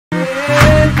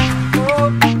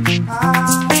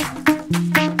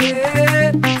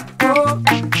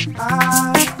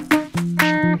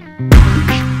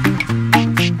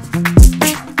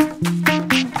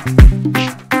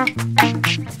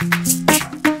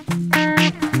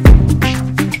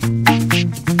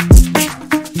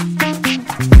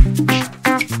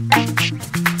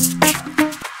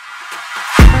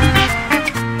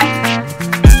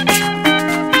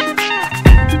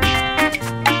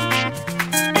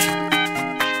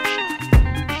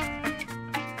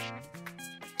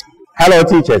Hello,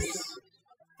 teachers.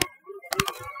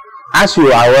 As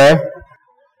you are aware,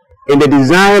 in the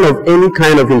design of any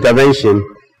kind of intervention,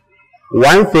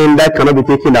 one thing that cannot be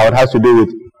taken out has to do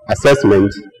with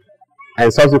assessment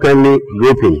and subsequently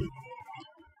grouping.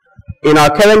 In our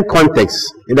current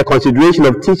context, in the consideration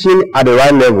of teaching at the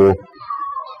right level,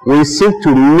 we seek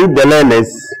to meet the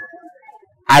learners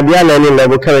at their learning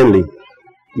level currently,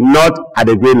 not at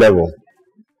the grade level.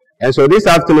 And so this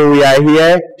afternoon we are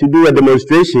here to do a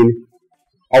demonstration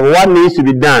of what needs to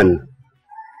be done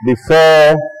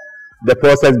before the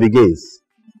process begins.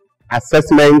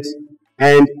 Assessment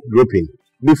and grouping.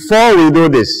 Before we do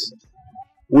this,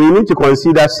 we need to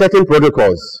consider certain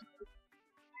protocols.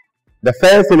 The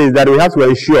first thing is that we have to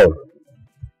ensure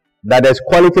that there's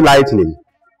quality lighting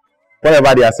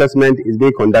wherever the assessment is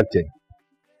being conducted.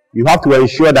 You have to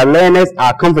ensure that learners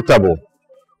are comfortable,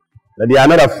 that they are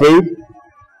not afraid,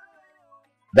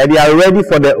 that they are ready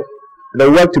for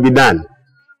the work to be done.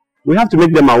 We have to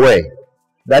make them aware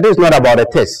that it's not about a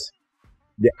test.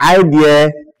 The idea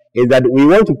is that we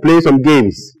want to play some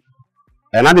games,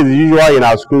 and that is usual in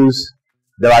our schools.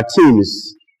 There are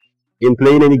teams in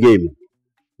playing any game.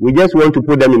 We just want to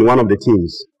put them in one of the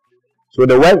teams. So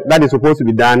the work that is supposed to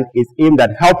be done is aimed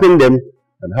at helping them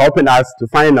and helping us to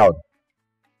find out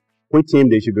which team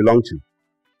they should belong to.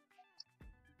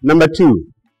 Number two,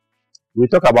 we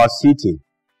talk about seating.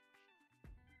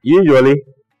 Usually,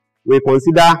 we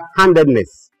consider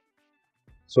handedness.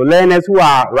 So learners who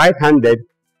are right-handed,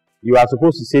 you are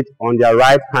supposed to sit on their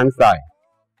right-hand side.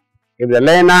 If the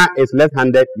learner is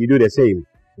left-handed, you do the same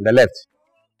on the left.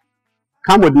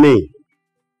 Come with me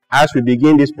as we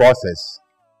begin this process.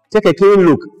 Take a keen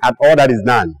look at all that is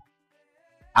done.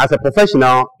 As a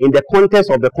professional, in the context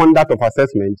of the conduct of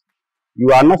assessment,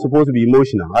 you are not supposed to be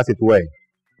emotional, as it were.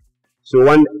 So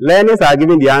when learners are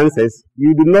giving the answers,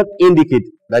 you do not indicate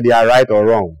that they are right or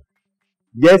wrong.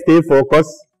 Just stay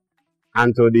focused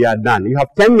until they are done. You have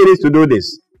 10 minutes to do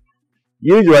this.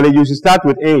 Usually, you should start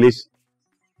with English,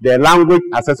 the language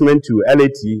assessment tool,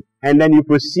 LAT, and then you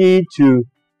proceed to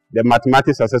the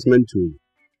mathematics assessment tool.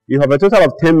 You have a total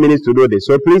of 10 minutes to do this.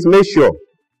 So please make sure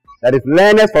that if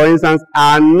learners, for instance,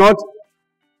 are not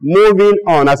moving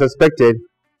on as expected,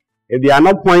 if they are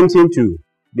not pointing to,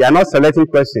 they are not selecting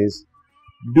questions,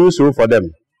 do so for them.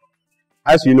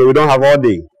 As you know, we don't have all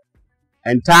day,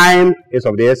 and time is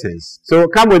of the essence. So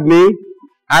come with me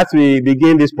as we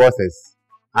begin this process.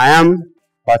 I am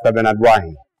Pastor Bernard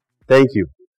Wahi. Thank you.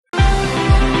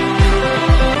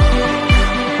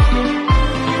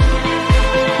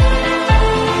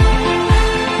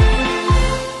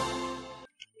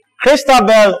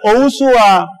 Christabel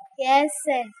Owusua. Yes,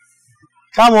 sir.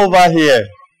 Come over here.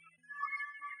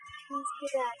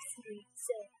 Good afternoon,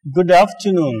 sir. Good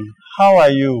afternoon. How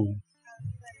are you?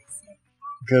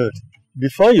 Good.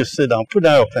 Before you sit down, put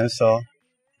down your pencil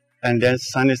and then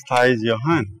sanitize your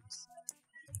hands.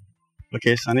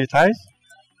 Okay, sanitize.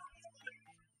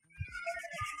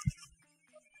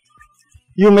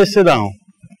 You may sit down.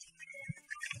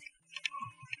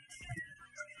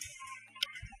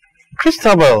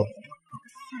 Christabel,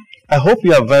 I hope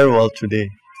you are very well today.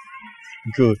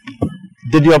 Good.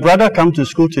 Did your brother come to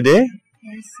school today?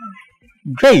 Yes,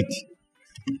 sir. Great.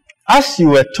 As you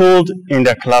were told in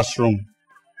the classroom,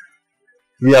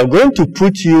 we are going to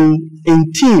put you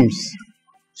in teams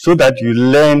so that you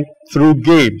learn through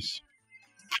games.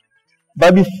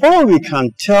 But before we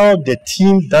can tell the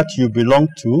team that you belong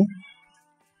to,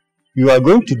 you are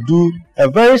going to do a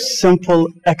very simple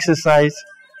exercise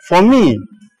for me.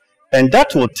 And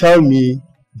that will tell me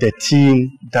the team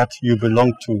that you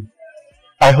belong to.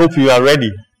 I hope you are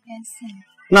ready. Yes, sir.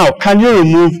 Now, can you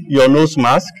remove your nose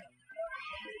mask?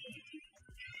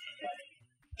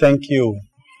 Thank you.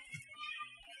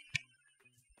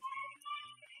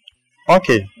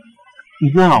 Okay.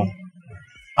 Now,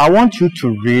 I want you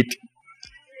to read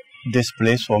this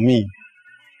place for me.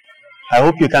 I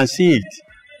hope you can see it.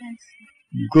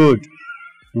 Yes. Good.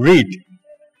 Read.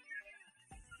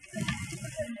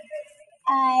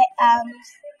 I am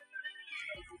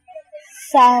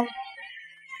Sam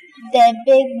the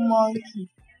big monkey.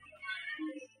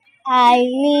 I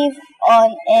live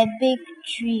on a big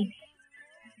tree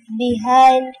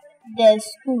behind the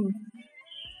school.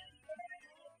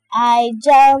 I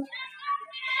jump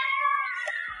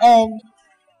and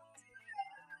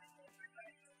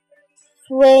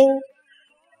swing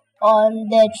on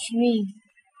the tree.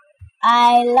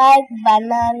 I like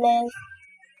bananas,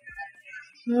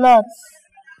 nuts,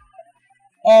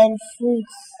 and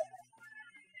fruits.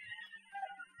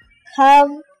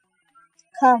 Come,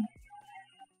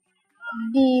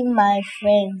 be my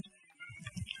friend.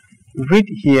 Read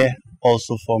here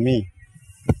also for me.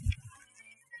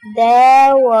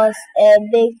 there was a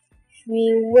big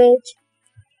tree which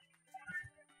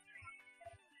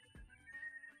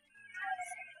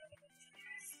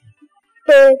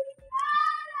stood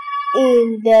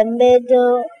in the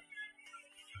middle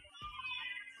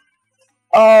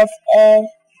of a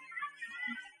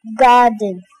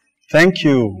garden. Thank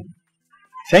you.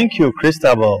 Thank you,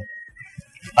 Christabel.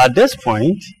 At this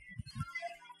point,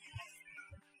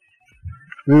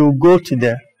 we will go to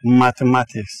the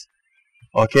mathematics.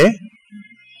 Okay?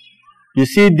 You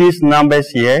see these numbers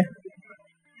here?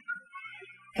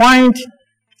 Point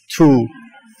to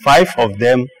 5 of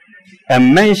them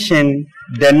and mention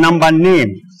the number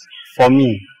names for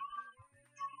me.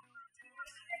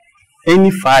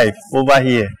 Any 5 over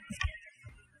here.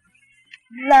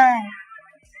 9,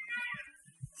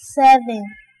 7,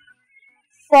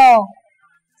 4,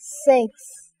 6,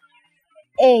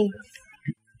 8.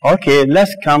 Okay,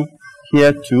 let's come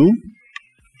here to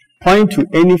point to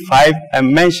any 5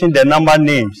 and mention the number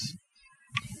names.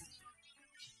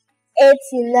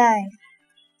 89,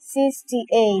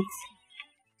 68,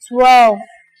 12,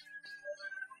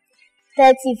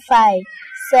 35,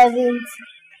 70.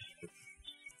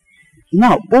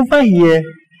 Now, over here,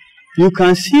 you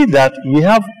can see that we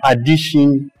have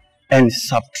addition and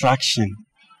subtraction.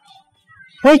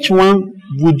 Which one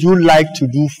would you like to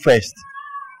do first?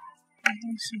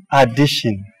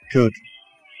 Addition. Good.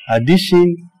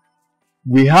 Addition,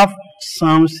 we have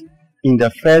sums in the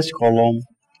first column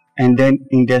and then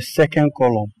in the second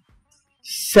column.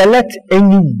 Select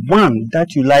any one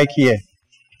that you like here.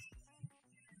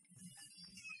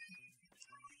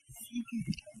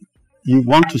 You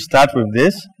want to start with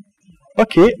this?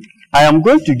 Okay, I am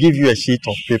going to give you a sheet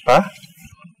of paper.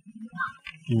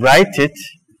 Write it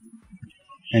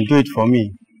and do it for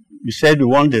me. You said you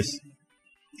want this.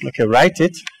 Okay, write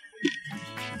it.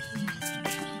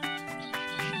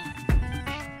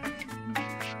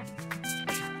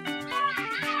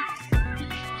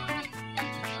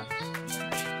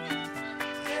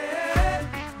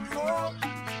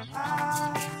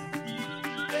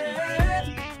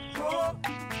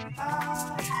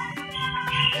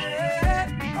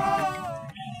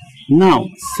 Now,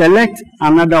 select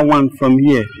another one from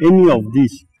here, any of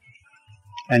these,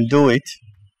 and do it.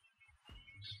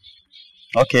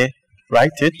 Okay,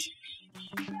 write it.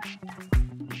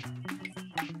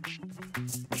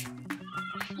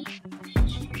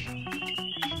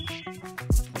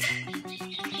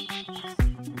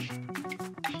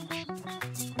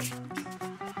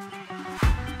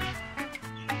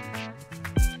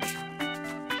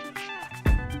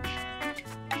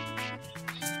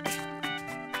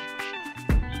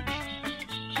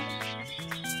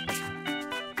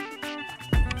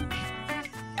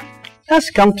 Let's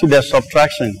come to the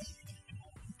subtraction.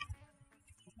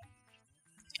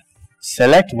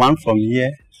 Select one from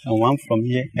here and one from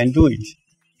here and do it.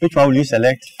 Which one will you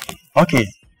select? Okay,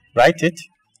 write it.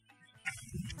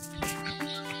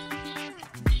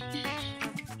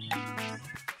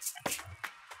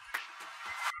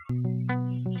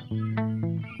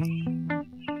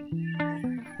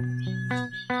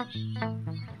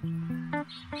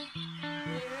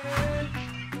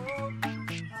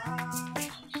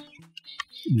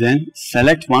 Then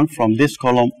select one from this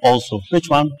column also. Which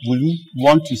one will you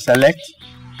want to select?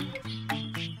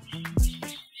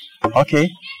 Okay,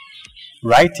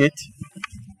 write it.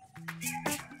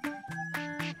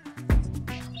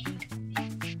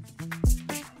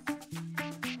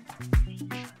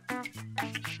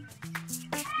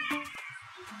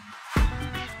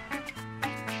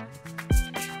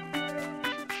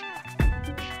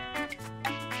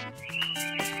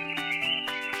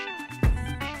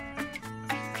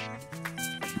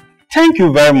 Thank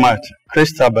you very much,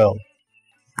 Christabel.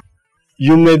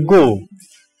 You may go.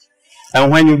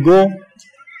 And when you go,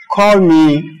 call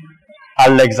me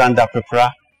Alexander Pepra.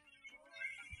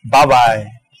 Bye-bye.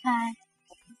 Bye.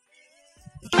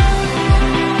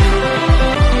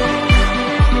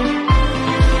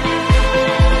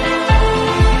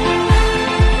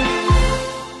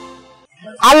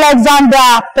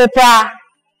 Alexander Pepra.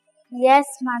 Yes,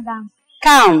 madam.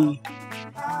 Come.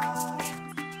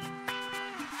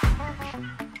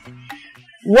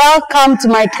 Welcome to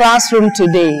my classroom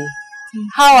today.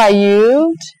 How are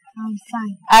you? I'm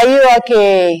fine. Are you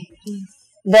okay? Yes.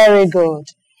 Very good.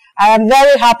 I am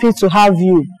very happy to have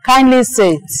you. Kindly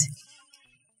sit.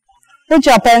 Put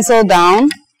your pencil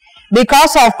down.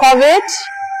 Because of COVID,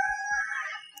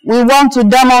 we want to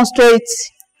demonstrate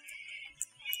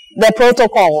the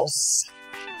protocols.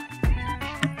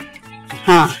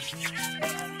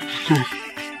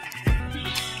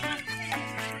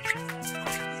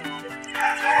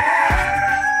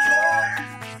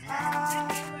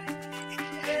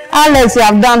 Alex, you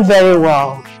have done very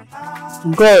well.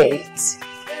 Great.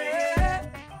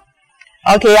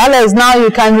 Okay, Alex, now you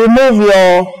can remove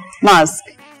your mask.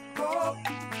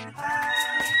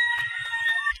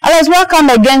 Alex, welcome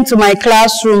again to my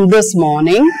classroom this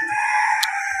morning.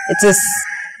 It is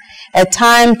a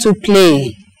time to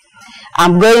play.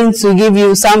 I'm going to give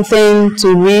you something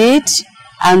to read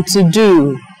and to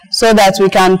do so that we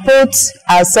can put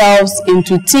ourselves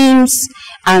into teams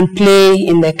and play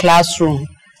in the classroom.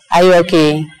 Are you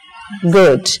okay?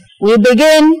 Good. We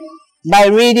begin by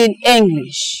reading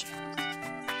English.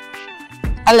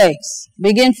 Alex,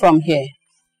 begin from here.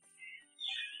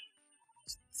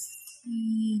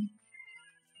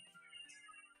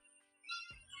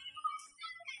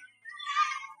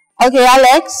 Okay,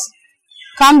 Alex,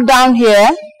 come down here.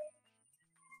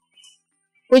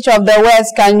 Which of the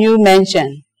words can you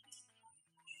mention?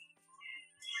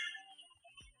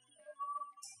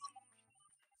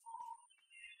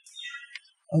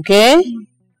 Okay,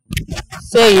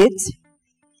 say it.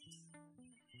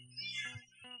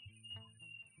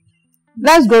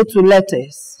 Let's go to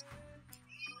letters.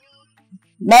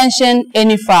 Mention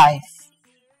any 5.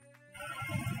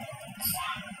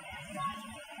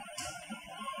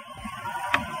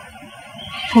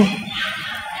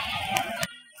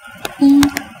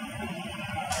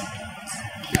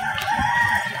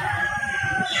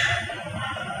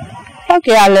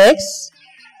 Okay, Alex.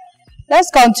 Let's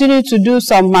continue to do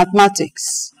some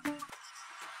mathematics.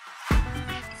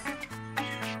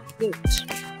 Good.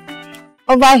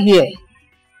 Over here,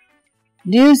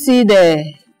 do you see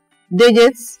the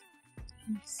digits?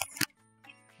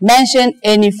 Mention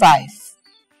any 5.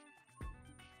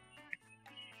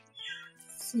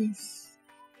 6,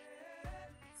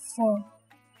 4,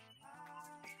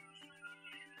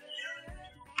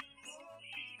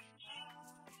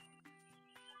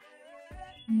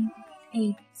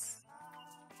 8,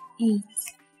 8.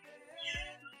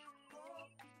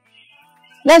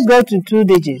 Let's go to 2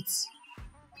 digits.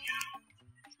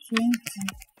 20,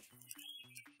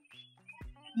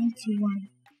 21.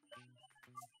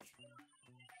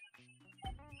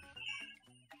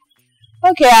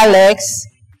 Okay, Alex.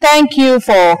 Thank you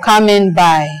for coming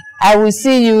by. I will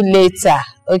see you later.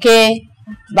 Okay?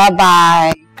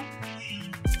 Bye-bye.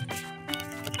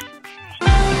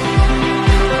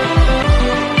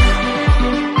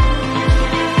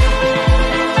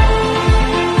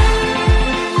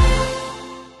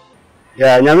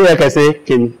 Yeah, Nyami, like I say,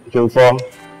 Kim 4.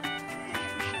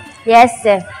 Yes,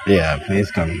 sir. Yeah,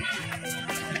 please come.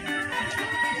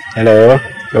 Hello,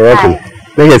 you're welcome.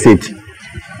 Take a seat.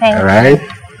 Thank All right.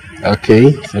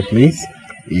 Okay, so please.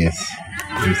 Yes.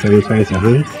 You sanitize your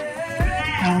hands.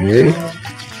 Okay.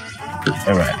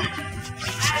 All right.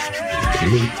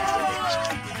 Okay.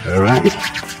 All right.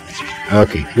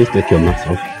 Okay, please take your mask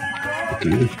off.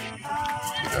 Okay.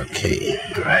 Okay.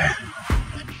 All right.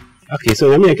 Okay, so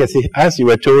Nyami, like I say, as you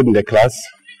were told in the class,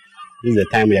 this is the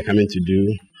time we are coming to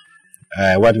do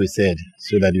what we said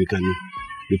so that we can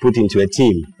be put into a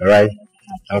team, all right?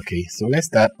 Okay, so let's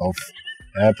start off.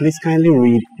 Please kindly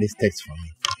read this text for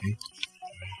me, okay?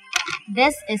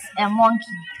 This is a monkey.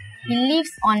 He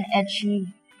lives on a tree.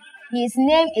 His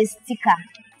name is Tika.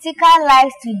 Tika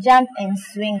likes to jump and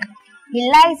swing. He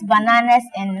likes bananas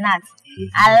and nuts.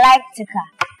 I like Tika.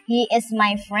 He is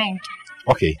my friend.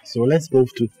 Okay, so let's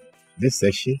move to this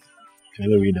section. Can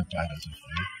you read the part also for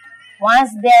me?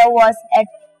 Once there was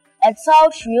a tall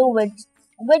tree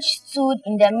which stood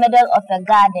in the middle of a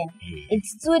garden. It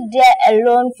stood there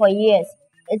alone for years.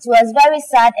 It was very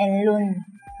sad and lonely.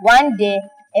 One day,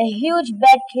 a huge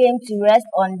bird came to rest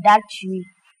on that tree.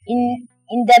 In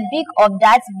the beak of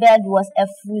that bird was a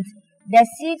fruit. The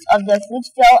seeds of the fruit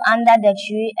fell under the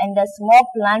tree and the small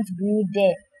plants grew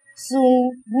there.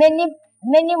 Soon,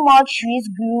 many more trees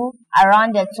grew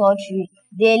around the tall tree.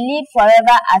 They lived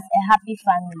forever as a happy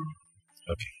family.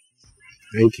 Okay,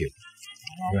 thank you.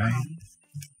 Right.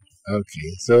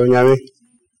 Okay, so Nyami,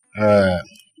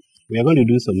 we are going to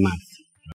do some math.